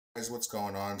Guys, what's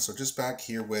going on? So just back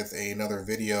here with another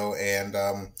video, and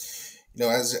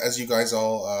as you guys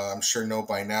all I'm sure know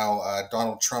by now,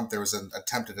 Donald Trump, there was an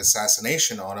attempted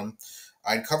assassination on him.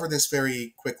 I covered this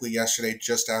very quickly yesterday,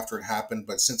 just after it happened,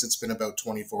 but since it's been about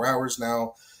 24 hours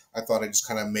now, I thought I'd just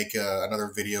kind of make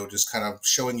another video, just kind of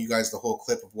showing you guys the whole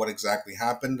clip of what exactly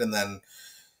happened, and then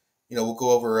we'll go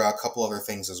over a couple other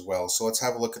things as well. So let's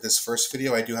have a look at this first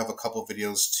video. I do have a couple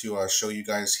videos to show you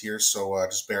guys here, so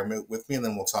just bear with me, and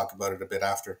then we'll talk about it a bit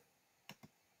after.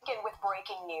 With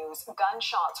breaking news,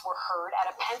 gunshots were heard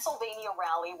at a Pennsylvania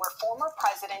rally where former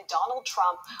President Donald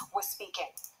Trump was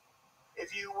speaking.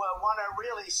 If you want to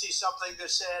really see something that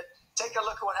said, take a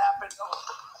look at what happened.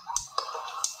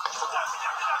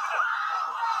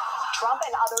 Trump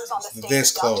and others on the stage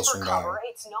This close ducked for from cover.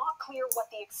 dying. It's not clear what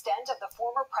the extent of the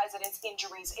former president's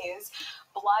injuries is.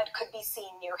 Blood could be seen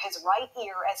near his right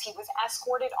ear as he was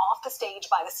escorted off the stage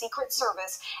by the Secret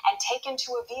Service and taken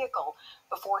to a vehicle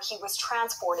before he was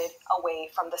transported away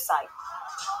from the site.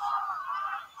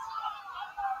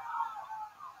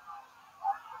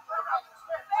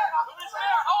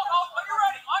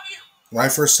 When I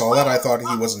first saw that, I thought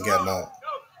he wasn't getting up.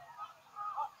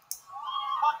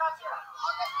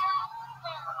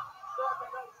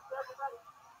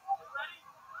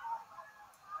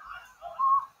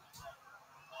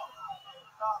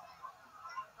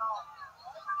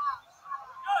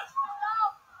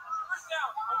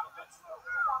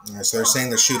 Yeah, so they're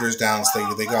saying the shooter's down,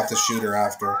 so they got the shooter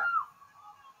after.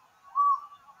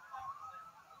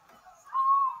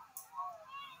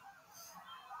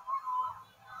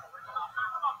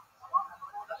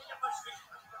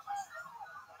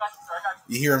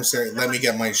 You hear him say, "Let me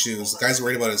get my shoes." The guy's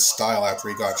worried about his style after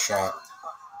he got shot.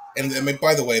 And I mean,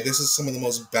 by the way, this is some of the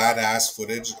most badass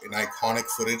footage and iconic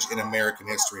footage in American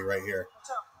history right here.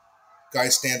 Guy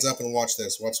stands up and watch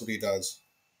this. Watch what he does.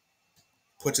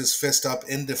 Puts his fist up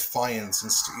in defiance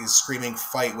and he's screaming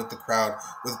fight with the crowd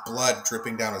with blood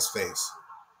dripping down his face.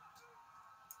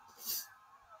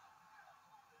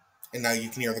 And now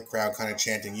you can hear the crowd kind of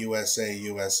chanting, USA,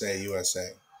 USA,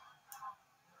 USA.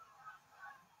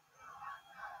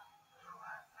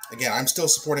 Again, I'm still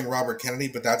supporting Robert Kennedy,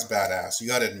 but that's badass. You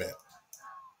gotta admit.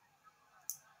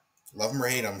 Love him or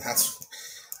hate him,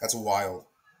 that's wild.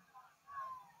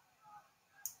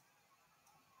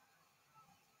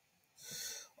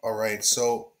 Alright,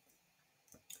 so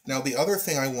now the other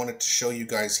thing I wanted to show you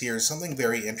guys here is something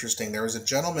very interesting. There was a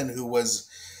gentleman who was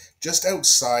just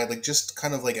outside, like just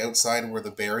kind of like outside where the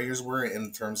barriers were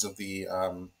in terms of the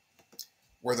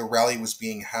where the rally was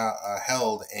being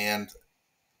held, and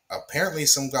apparently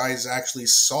some guys actually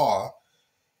saw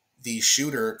the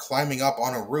shooter climbing up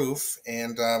on a roof,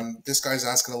 and this guy's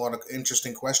asking a lot of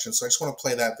interesting questions, so I just want to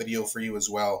play that video for you as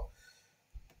well.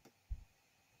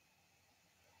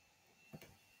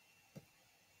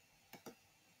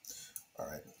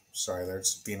 Alright, sorry,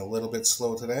 it's being a little bit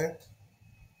slow today.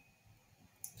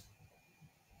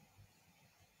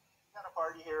 We had a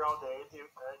party here all day. You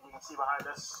can see behind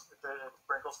us at the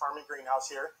Sprinkles Farming Greenhouse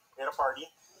here. We had a party.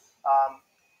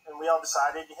 And we all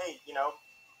decided, hey,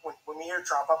 when we hear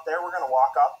Trump up there, we're going to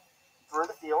walk up through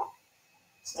the field,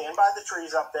 stand by the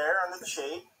trees up there under the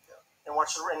shade, and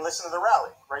watch and listen to the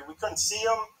rally, right? We couldn't see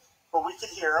him, but we could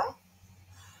hear him.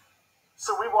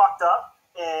 So we walked up,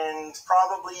 and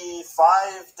probably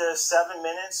 5 to 7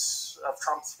 minutes of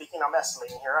Trump speaking. I'm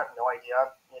estimating here. I have no idea,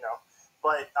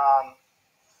 But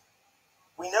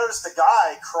we noticed a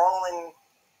guy crawling,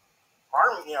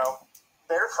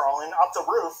 bear crawling up the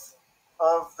roof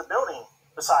of the building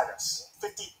beside us,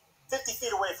 50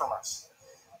 feet away from us.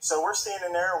 So we're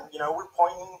standing there, we're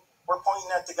pointing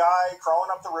at the guy crawling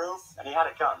up the roof. And he had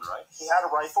a gun, right? He had a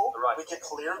rifle. We could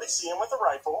clearly see him with a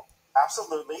rifle.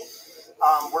 Absolutely.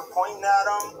 We're pointing at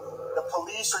him. The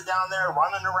police are down there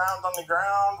running around on the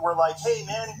ground. We're like, hey,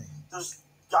 man, there's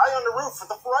a guy on the roof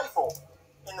with a rifle.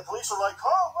 And the police were like,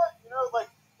 oh, what?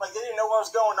 Like they didn't know what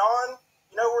was going on.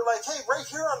 We're like, hey, right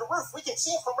here on the roof. We can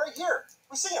see him from right here.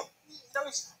 We see him.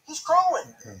 He's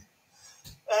crawling. Okay.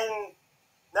 And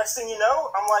next thing you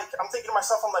know, I'm thinking to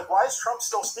myself, why is Trump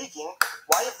still speaking?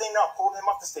 Why have they not pulled him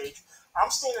off the stage?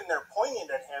 I'm standing there pointing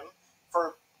at him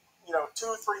for, 2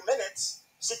 or 3 minutes.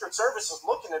 Secret Service is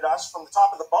looking at us from the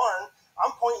top of the barn.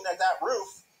 I'm pointing at that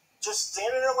roof, just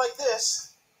standing there like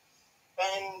this.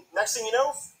 And next thing you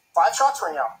know, 5 shots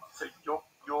ring out. So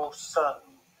you're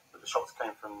certain that the shots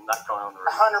came from that guy on the roof?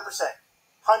 100%.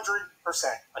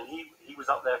 100%. And he was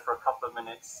up there for a couple of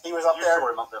minutes. He was up there. there. You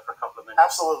saw him up there for a couple of minutes.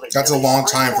 Absolutely. That's a long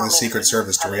time for the Secret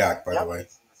Service to react, by the way.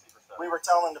 We were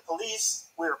telling the police,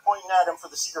 we were pointing at him for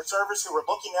the Secret Service, who were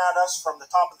looking at us from the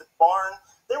top of the barn.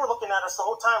 They were looking at us the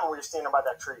whole time when we were standing by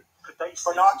that tree. Could they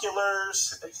see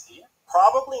Binoculars. Could they see it?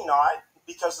 Probably not,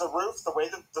 because the roof, the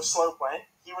way the slope went,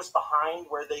 he was behind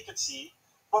where they could see.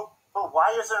 But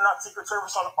why is there not Secret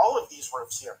Service on all of these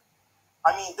roofs here?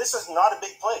 I mean, this is not a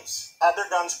big place. Had their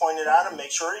guns pointed at him,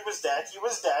 make sure he was dead. He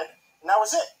was dead, and that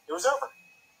was it. It was over.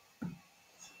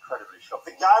 It's incredibly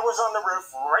shocking. The guy was on the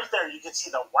roof right there. You could see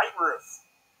the white roof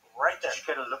right there. Did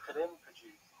you get a look at him? Could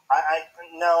you?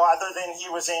 No, other than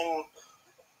he was in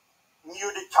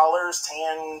muted colors,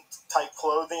 tan type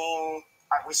clothing.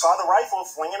 We saw the rifle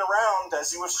flinging around as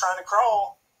he was trying to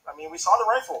crawl. I mean, we saw the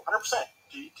rifle, 100%.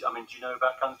 Do you know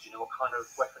about guns? Do you know what kind of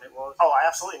weapon it was? Oh, I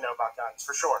absolutely know about guns,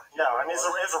 for sure. No, I mean, it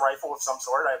was a rifle of some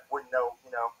sort. I wouldn't know,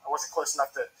 I wasn't close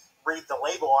enough to read the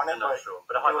label on it, No, but, sure.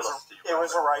 But it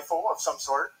was a rifle of some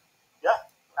sort. Yeah,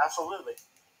 absolutely.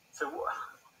 So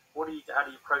how do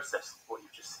you process what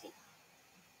you've just seen?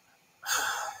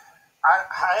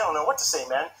 I don't know what to say,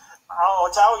 man. All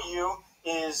I'll tell you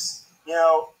is,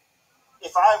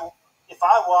 if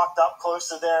I walked up close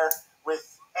to there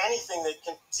with anything that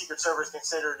Secret Service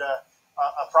considered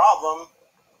a problem,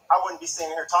 I wouldn't be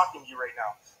standing here talking to you right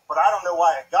now. But I don't know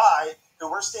why a guy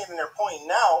who we're standing there pointing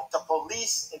out to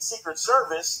police and Secret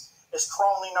Service is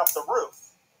crawling up the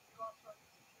roof.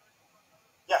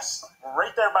 Yes,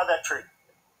 right there by that tree.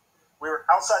 We were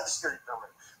outside the security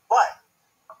perimeter. But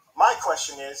my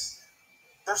question is,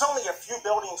 there's only a few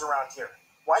buildings around here.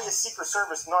 Why is Secret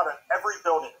Service not on every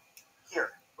building here?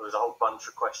 Well, there's a whole bunch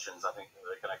of questions I think that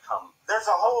are going to come. There's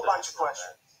a whole bunch of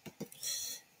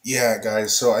questions. Yeah,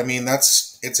 guys. So I mean,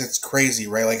 it's crazy,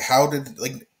 right?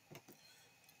 Like,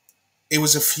 it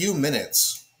was a few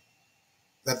minutes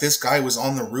that this guy was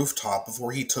on the rooftop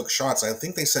before he took shots. I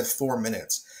think they said 4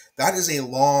 minutes. That is a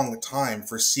long time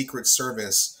for Secret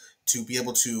Service to be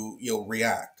able to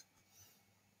react.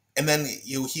 And then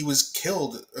he was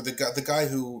killed. Or the guy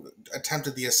who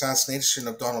attempted the assassination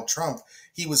of Donald Trump,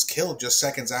 he was killed just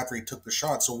seconds after he took the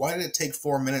shot. So why did it take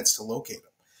 4 minutes to locate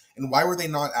him? And why were they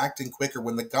not acting quicker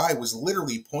when the guy was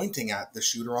literally pointing at the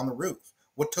shooter on the roof?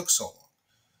 What took so long?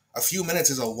 A few minutes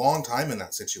is a long time in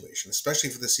that situation, especially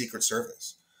for the Secret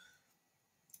Service.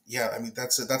 Yeah, I mean,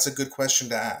 that's a good question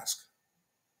to ask.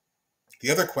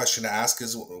 The other question to ask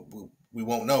is, we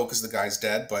won't know because the guy's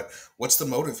dead, but what's the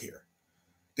motive here?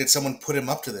 Did someone put him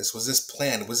up to this? Was this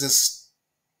planned? Was this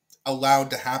allowed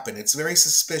to happen? It's very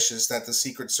suspicious that the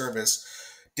Secret Service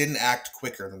didn't act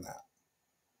quicker than that.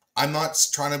 I'm not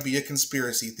trying to be a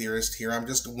conspiracy theorist here. I'm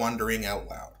just wondering out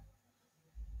loud.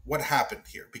 What happened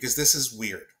here? Because this is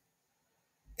weird.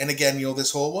 And again,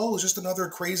 this whole, it was just another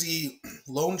crazy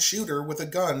lone shooter with a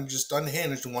gun, just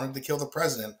unhinged and wanted to kill the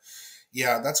president.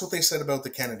 Yeah, that's what they said about the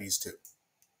Kennedys too.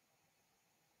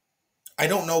 I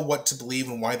don't know what to believe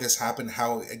and why this happened,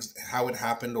 how it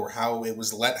happened, or how it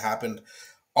was let happen.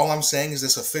 All I'm saying is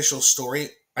this official story,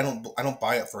 I don't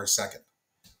buy it for a second.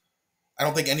 I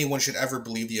don't think anyone should ever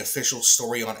believe the official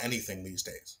story on anything these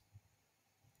days.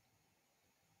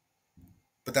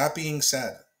 But that being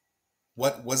said,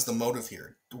 what was the motive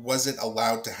here? Was it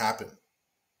allowed to happen?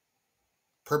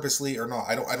 Purposely or not?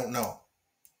 I don't know.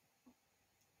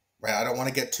 Right? I don't want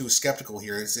to get too skeptical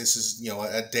here. This is,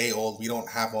 a day old. We don't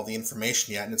have all the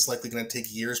information yet, and it's likely going to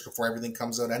take years before everything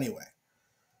comes out anyway.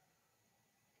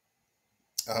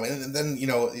 And then,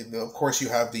 of course, you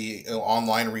have the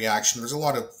online reaction. There's a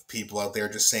lot of people out there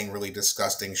just saying really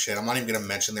disgusting shit. I'm not even going to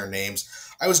mention their names.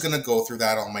 I was going to go through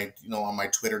that on my, on my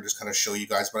Twitter, just kind of show you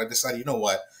guys. But I decided, you know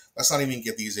what? Let's not even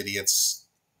give these idiots.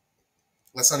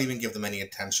 Let's not even give them any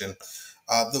attention.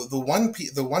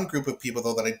 The one group of people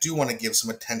though that I do want to give some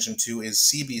attention to is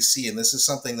CBC, and this is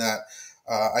something that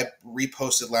I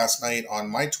reposted last night on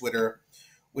my Twitter,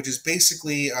 which is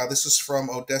basically this is from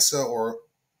Odessa or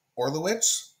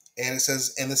Orlowitz, and it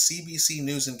says, and the CBC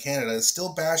News in Canada is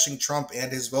still bashing Trump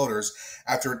and his voters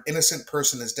after an innocent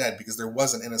person is dead, because there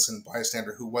was an innocent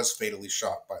bystander who was fatally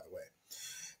shot, by the way.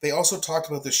 They also talked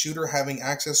about the shooter having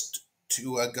access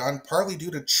to a gun partly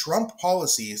due to Trump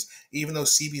policies, even though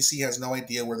CBC has no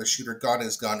idea where the shooter got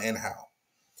his gun and how.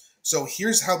 So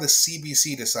here's how the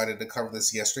CBC decided to cover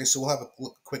this yesterday, so we'll have a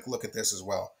quick look at this as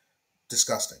well.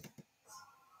 Disgusting.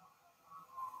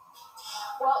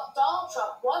 Well, Donald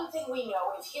Trump, one thing we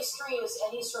know, if history is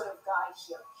any sort of guide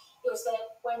here, is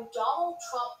that when Donald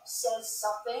Trump says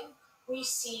something, we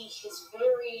see his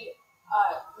very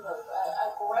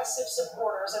aggressive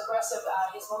supporters,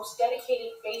 his most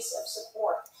dedicated base of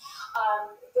support.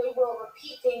 they will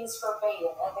repeat things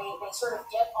verbatim, and they sort of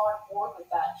get on board with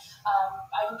that.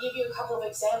 I can give you a couple of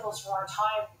examples from our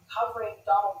time covering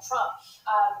Donald Trump.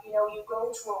 You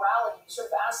go to a rally, you sort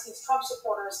of ask these Trump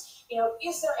supporters,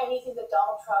 is there anything that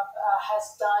Donald Trump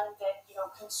has done that,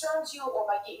 concerns you or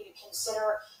might get you to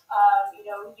consider,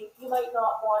 you might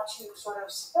not want to sort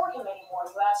of support him anymore.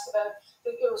 You ask about,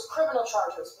 it was criminal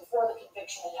charges before the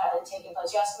conviction had taken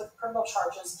place. You ask about criminal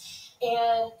charges,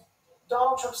 and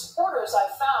Donald Trump supporters, I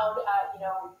found at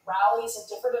rallies and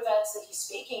different events that he's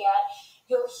speaking at,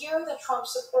 you'll hear the Trump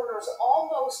supporters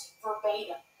almost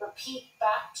verbatim repeat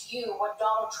back to you what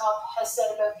Donald Trump has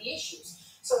said about the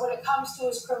issues. So when it comes to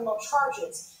his criminal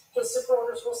charges, his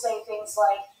supporters will say things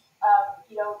like,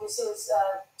 this is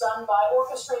done by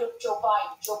orchestrated Joe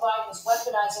Biden. Joe Biden is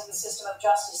weaponizing the system of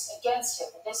justice against him.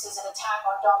 And this is an attack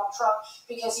on Donald Trump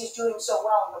because he's doing so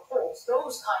well in the polls.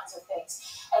 Those kinds of things.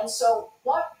 And so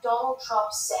what Donald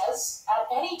Trump says at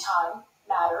any time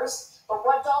matters, but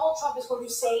what Donald Trump is going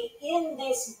to say in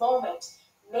this moment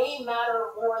may matter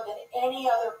more than any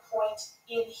other point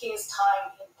in his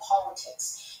time in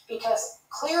politics. Because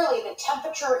clearly the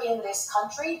temperature in this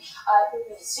country,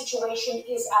 the situation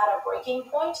is at a breaking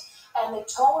point, and the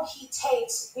tone he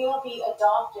takes will be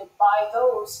adopted by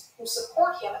those who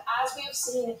support him, as we have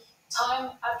seen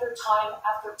time after time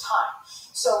after time.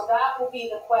 So that will be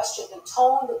the question, the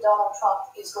tone that Donald Trump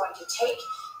is going to take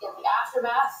in the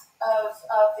aftermath of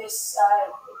this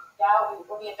now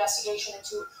will be investigation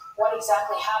into what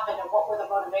exactly happened and what were the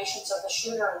motivations of the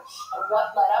shooter and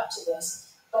what led up to this.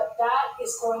 But that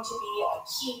is going to be a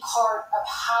key part of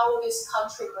how this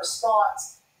country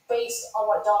responds based on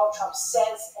what Donald Trump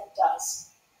says and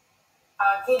does.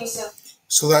 Katie,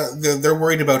 So that they're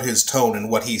worried about his tone and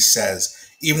what he says,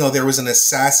 even though there was an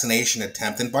assassination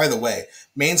attempt. And by the way,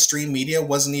 mainstream media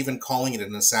wasn't even calling it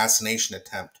an assassination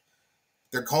attempt.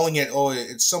 They're calling it,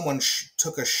 it's someone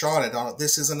took a shot at Donald.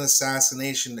 This is an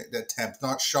assassination attempt,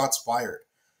 not shots fired.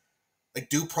 Like,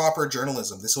 do proper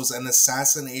journalism. This was an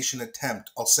assassination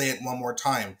attempt. I'll say it one more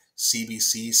time.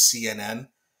 CBC, CNN.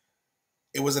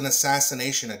 It was an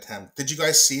assassination attempt. Did you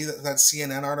guys see that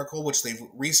CNN article, which they've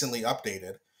recently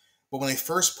updated? But when they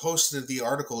first posted the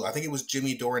article, I think it was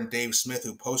Jimmy Dore and Dave Smith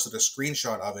who posted a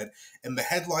screenshot of it, and the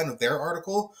headline of their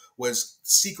article was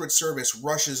Secret Service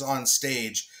rushes on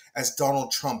stage as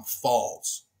Donald Trump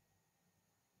falls.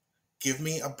 Give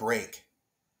me a break.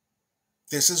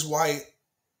 This is why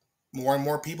more and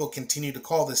more people continue to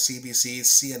call the CBC,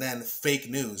 CNN fake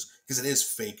news, because it is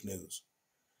fake news.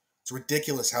 It's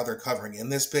ridiculous how they're covering it.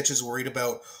 And this bitch is worried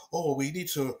about, he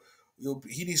needs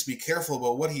to be careful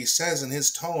about what he says and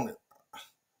his tone.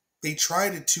 They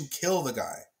tried to kill the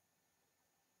guy.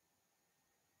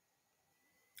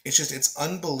 It's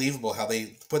unbelievable how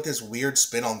they put this weird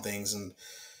spin on things, and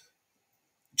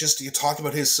just you talk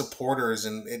about his supporters,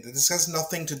 and this has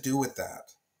nothing to do with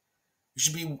that. You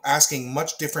should be asking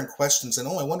much different questions and,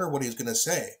 I wonder what he's going to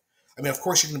say. I mean, of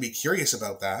course, you're going to be curious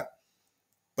about that.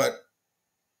 But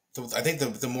I think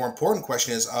the more important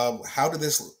question is, how is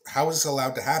this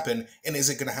allowed to happen, and is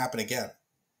it going to happen again?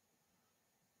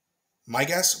 My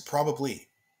guess, probably.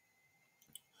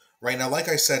 Right now, like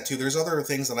I said, too, there's other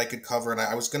things that I could cover, and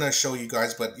I was going to show you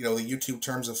guys, but, the YouTube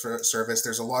terms of service,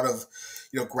 there's a lot of,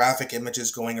 graphic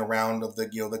images going around of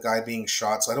the guy being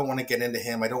shot, so I don't want to get into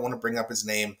him. I don't want to bring up his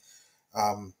name.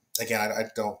 Again, I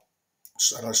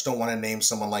just don't want to name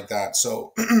someone like that.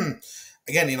 So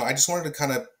again, I just wanted to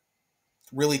kind of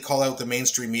really call out the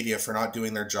mainstream media for not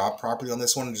doing their job properly on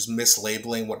this one and just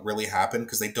mislabeling what really happened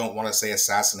because they don't want to say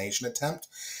assassination attempt.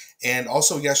 And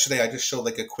also yesterday, I just showed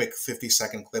like a quick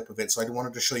 50-second clip of it. So I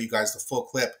wanted to show you guys the full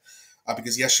clip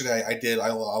because yesterday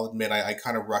I'll admit, I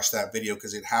kind of rushed that video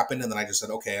because it happened. And then I just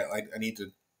said, okay, I need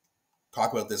to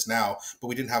talk about this now, but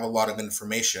we didn't have a lot of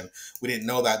information. We didn't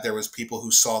know that there was people who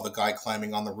saw the guy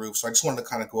climbing on the roof. So I just wanted to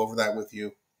kind of go over that with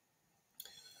you.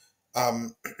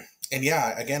 And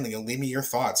yeah, again, leave me your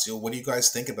thoughts. What do you guys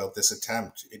think about this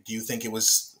attempt? Do you think it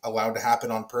was allowed to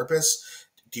happen on purpose?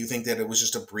 Do you think that it was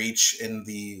just a breach in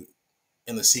the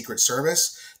Secret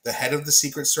Service? The head of the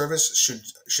Secret Service,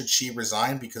 should she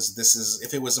resign? Because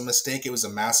if it was a mistake, it was a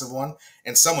massive one,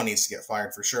 and someone needs to get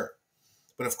fired for sure.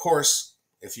 But of course,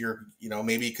 if you're,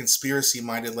 maybe conspiracy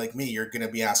minded like me, you're going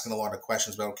to be asking a lot of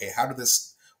questions about, okay,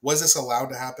 was this allowed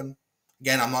to happen?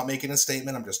 Again, I'm not making a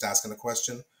statement. I'm just asking a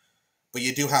question. But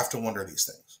you do have to wonder these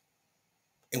things.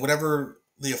 And whatever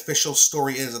the official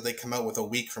story is that they come out with a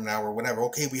week from now or whatever,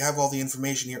 okay, we have all the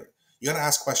information here. You got to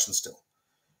ask questions still.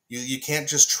 You can't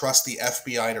just trust the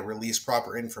FBI to release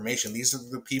proper information. These are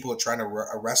the people who are trying to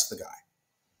arrest the guy.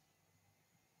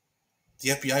 The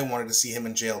FBI wanted to see him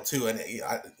in jail too, and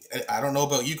I don't know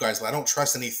about you guys, but I don't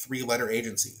trust any three-letter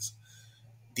agencies.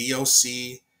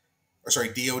 DOC, or sorry,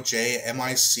 DOJ,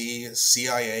 MIC,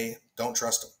 CIA. Don't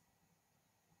trust them.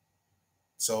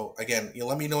 So again,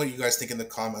 let me know what you guys think in the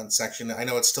comment section. I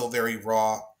know it's still very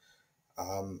raw.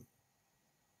 Um,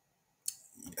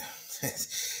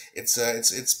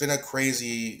 it's been a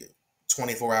crazy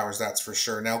 24 hours, that's for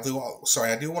sure. Now,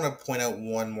 sorry, I do want to point out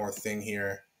one more thing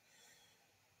here.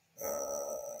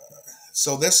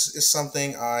 So this is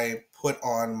something I put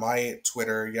on my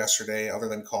Twitter yesterday, other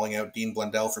than calling out Dean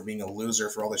Blundell for being a loser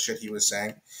for all the shit he was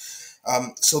saying.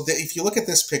 If you look at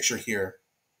this picture here,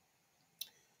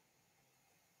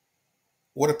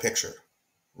 what a picture,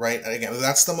 right? And again,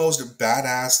 that's the most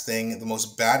badass thing, the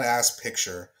most badass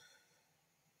picture.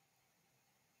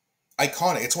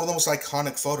 Iconic. It's one of the most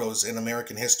iconic photos in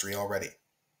American history already.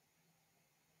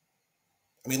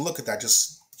 I mean, look at that.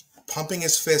 Just pumping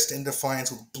his fist in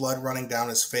defiance with blood running down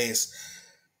his face.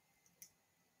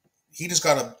 He just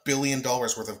got $1 billion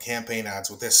worth of campaign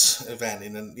ads with this event.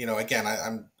 And, again,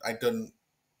 I didn't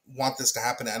want this to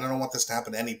happen. And I don't want this to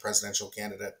happen to any presidential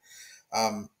candidate.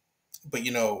 But,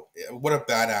 what a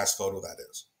badass photo that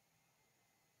is.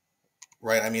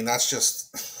 Right? I mean, that's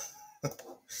just...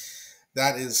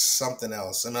 that is something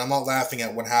else. I mean, I'm not laughing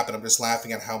at what happened. I'm just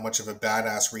laughing at how much of a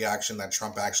badass reaction that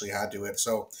Trump actually had to it.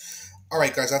 So, all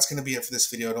right, guys, that's going to be it for this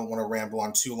video. I don't want to ramble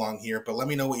on too long here, but let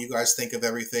me know what you guys think of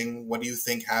everything. What do you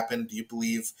think happened? Do you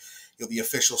believe the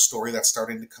official story that's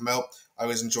starting to come out? I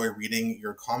always enjoy reading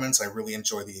your comments. I really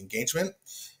enjoy the engagement.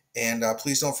 And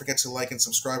please don't forget to like and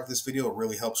subscribe to this video. It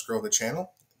really helps grow the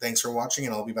channel. Thanks for watching,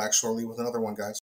 and I'll be back shortly with another one, guys.